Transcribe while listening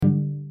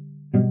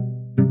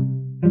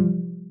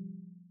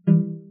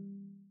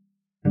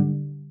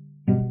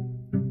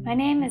My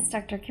name is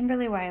Dr.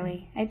 Kimberly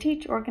Wiley. I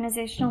teach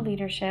organizational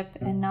leadership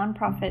and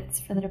nonprofits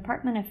for the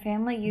Department of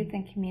Family, Youth,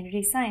 and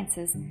Community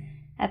Sciences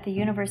at the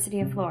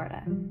University of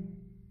Florida.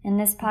 In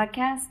this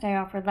podcast, I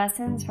offer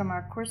lessons from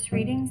our course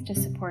readings to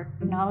support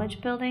knowledge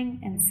building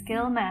and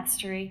skill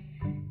mastery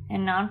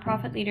in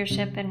nonprofit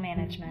leadership and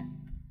management.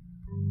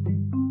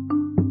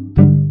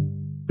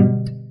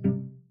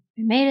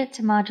 We made it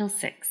to Module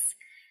 6.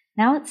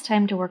 Now it's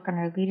time to work on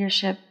our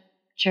Leadership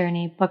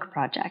Journey book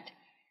project.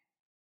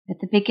 At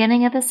the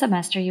beginning of the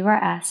semester, you are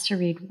asked to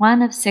read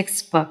one of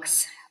 6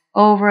 books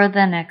over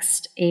the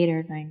next 8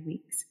 or 9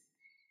 weeks.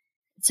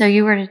 So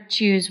you were to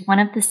choose one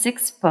of the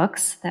 6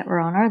 books that were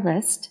on our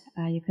list.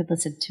 You could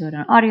listen to it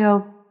in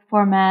audio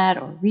format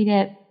or read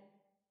it.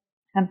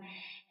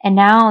 And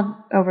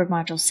now, over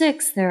Module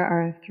 6, there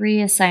are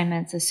 3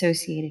 assignments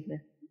associated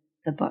with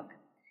the book.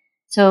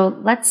 So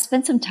let's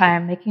spend some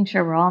time making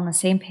sure we're all on the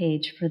same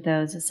page for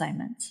those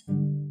assignments.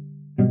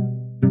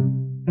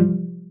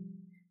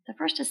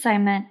 The first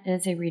assignment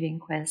is a reading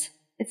quiz.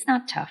 It's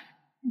not tough.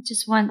 I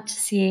just want to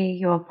see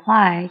you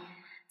apply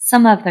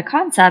some of the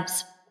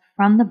concepts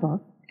from the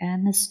book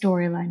and the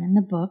storyline in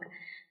the book,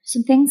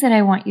 some things that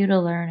I want you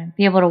to learn and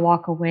be able to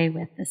walk away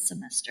with this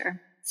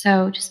semester.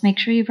 So just make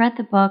sure you've read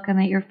the book and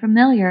that you're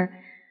familiar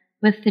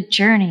with the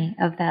journey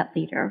of that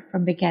leader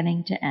from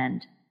beginning to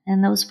end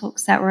and those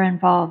folks that were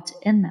involved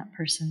in that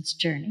person's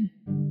journey.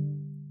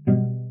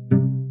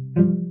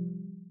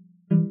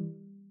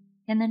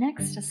 In the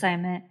next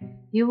assignment,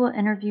 you will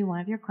interview one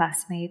of your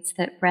classmates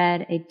that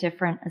read a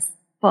different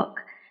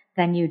book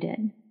than you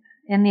did.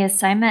 In the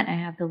assignment, I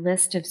have the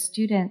list of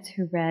students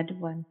who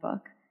read one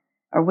book,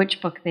 or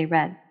which book they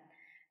read.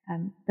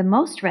 The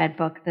most read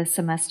book this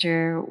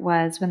semester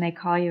was When They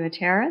Call You a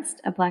Terrorist,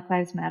 a Black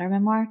Lives Matter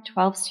memoir.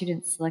 12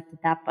 students selected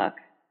that book.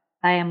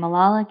 I Am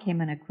Malala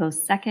came in a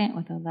close second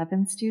with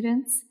 11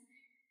 students.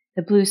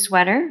 The Blue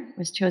Sweater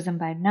was chosen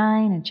by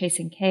 9, and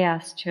Chasing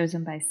Chaos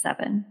chosen by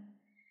 7.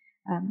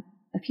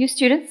 A few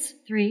students,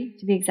 3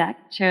 to be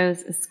exact,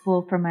 chose A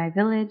School for My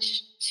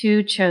Village.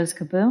 2 chose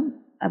Kaboom,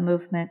 a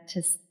movement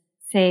to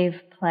save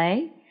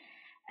play.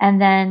 And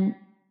then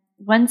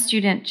 1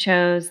 student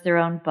chose their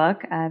own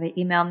book. They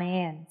emailed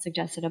me and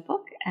suggested a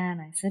book,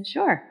 and I said,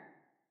 sure.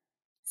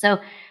 So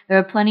there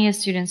are plenty of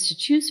students to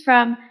choose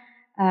from.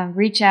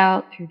 Reach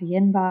out through the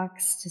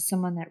inbox to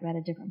someone that read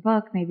a different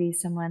book, maybe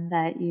someone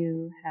that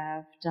you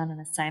have done an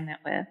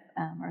assignment with,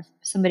 or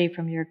somebody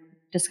from your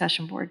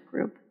discussion board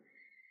group.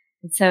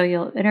 And so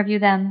you'll interview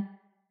them.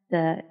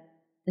 The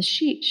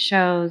sheet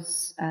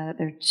shows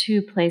there are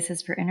 2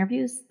 places for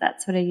interviews.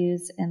 That's what I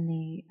use in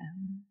the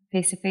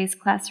face-to-face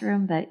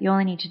classroom, but you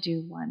only need to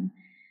do 1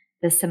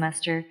 this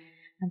semester.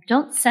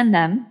 Don't send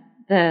them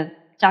the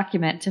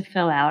document to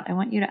fill out. I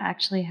want you to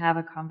actually have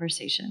a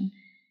conversation.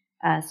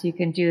 So you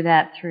can do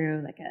that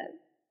through like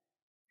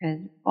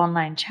an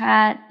online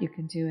chat. You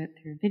can do it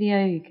through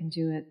video. You can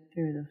do it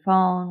through the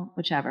phone,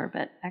 whichever.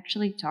 But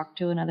actually talk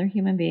to another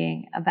human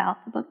being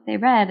about the book they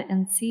read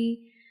and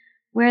see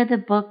where the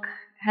book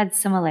had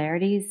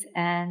similarities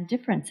and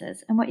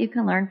differences and what you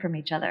can learn from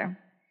each other.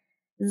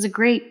 This is a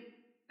great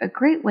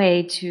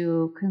way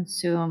to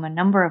consume a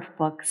number of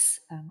books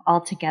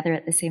all together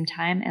at the same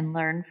time and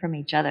learn from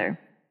each other.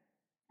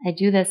 I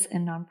do this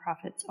in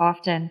nonprofits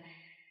often.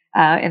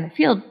 In the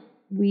field,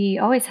 we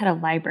always had a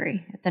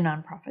library at the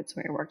nonprofits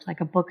where I worked, like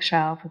a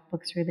bookshelf with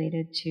books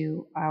related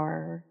to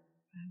our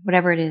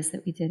whatever it is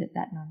that we did at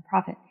that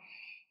nonprofit.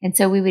 And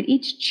so we would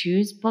each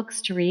choose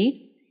books to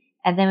read,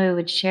 and then we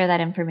would share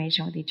that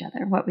information with each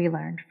other, what we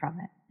learned from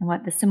it, and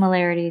what the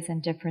similarities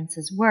and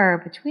differences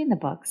were between the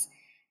books,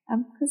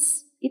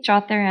 because each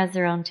author has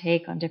their own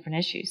take on different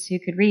issues. So you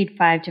could read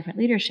 5 different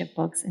leadership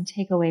books and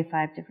take away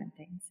 5 different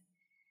things.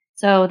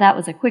 So that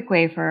was a quick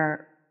way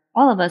for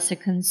all of us to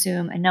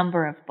consume a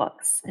number of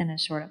books in a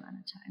short amount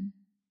of time.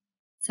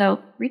 So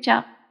reach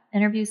out,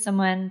 interview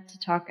someone to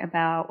talk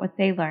about what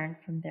they learned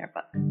from their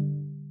book.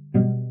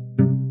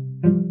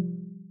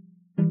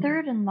 The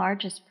third and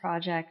largest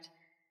project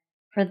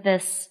for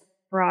this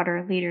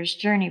broader Leader's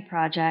Journey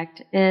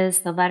project is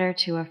the letter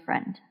to a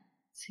friend.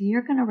 So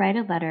you're going to write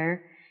a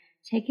letter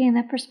taking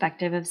the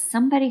perspective of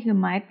somebody who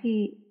might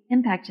be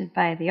impacted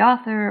by the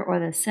author or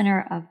the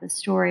center of the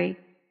story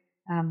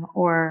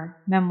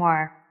or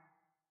memoir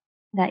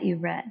that you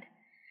read.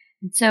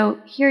 And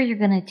so here you're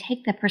going to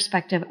take the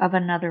perspective of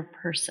another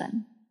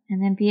person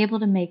and then be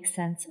able to make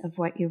sense of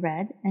what you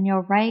read, and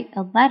you'll write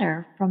a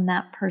letter from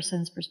that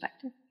person's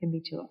perspective. It can be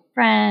to a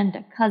friend,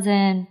 a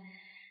cousin,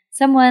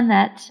 someone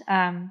that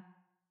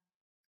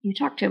you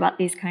talk to about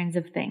these kinds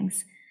of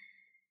things.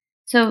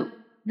 So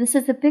this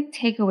is a big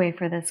takeaway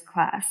for this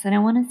class, and I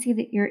want to see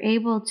that you're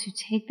able to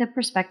take the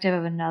perspective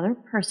of another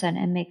person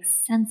and make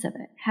sense of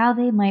it, how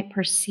they might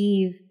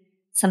perceive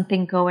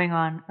something going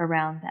on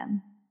around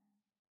them.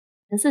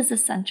 This is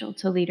essential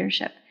to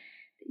leadership.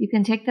 You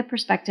can take the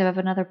perspective of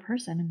another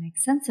person and make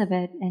sense of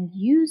it and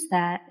use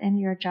that in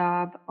your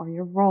job or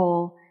your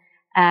role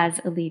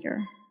as a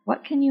leader.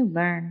 What can you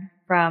learn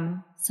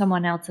from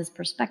someone else's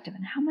perspective,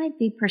 and how might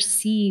they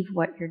perceive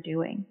what you're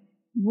doing?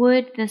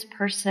 Would this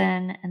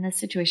person in this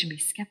situation be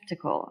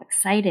skeptical,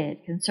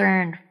 excited,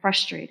 concerned,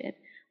 frustrated?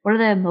 What are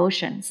the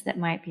emotions that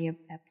might be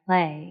at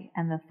play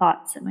and the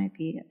thoughts that might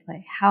be at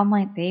play? How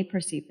might they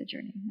perceive the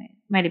journey?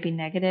 Might it be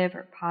negative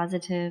or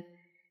positive?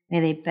 May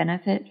they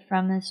benefit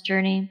from this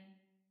journey?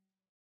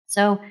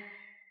 So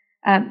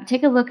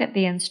take a look at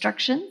the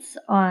instructions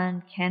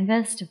on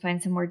Canvas to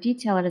find some more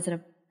detail as it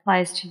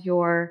applies to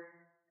your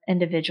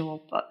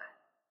individual book.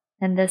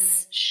 And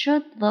this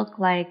should look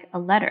like a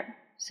letter.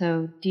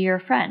 So, dear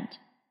friend,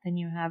 then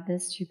you have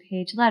this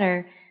 2-page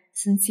letter,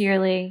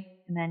 sincerely,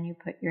 and then you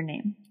put your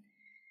name.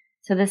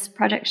 So this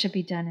project should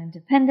be done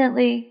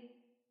independently,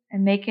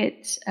 and make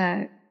it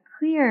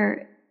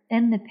clear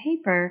in the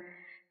paper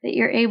that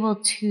you're able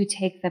to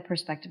take the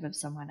perspective of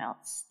someone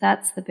else.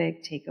 That's the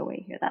big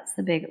takeaway here. That's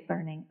the big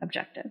learning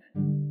objective.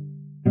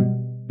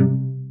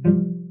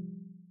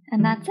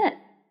 And that's it.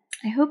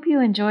 I hope you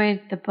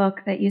enjoyed the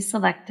book that you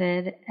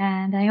selected,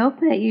 and I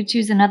hope that you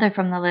choose another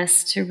from the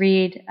list to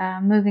read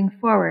moving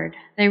forward.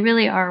 They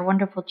really are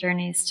wonderful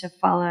journeys to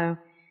follow.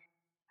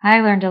 I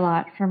learned a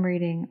lot from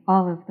reading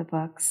all of the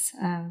books,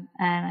 and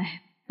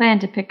I plan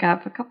to pick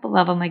up a couple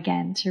of them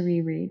again to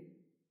reread.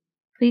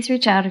 Please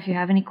reach out if you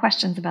have any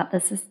questions about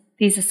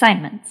these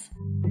assignments.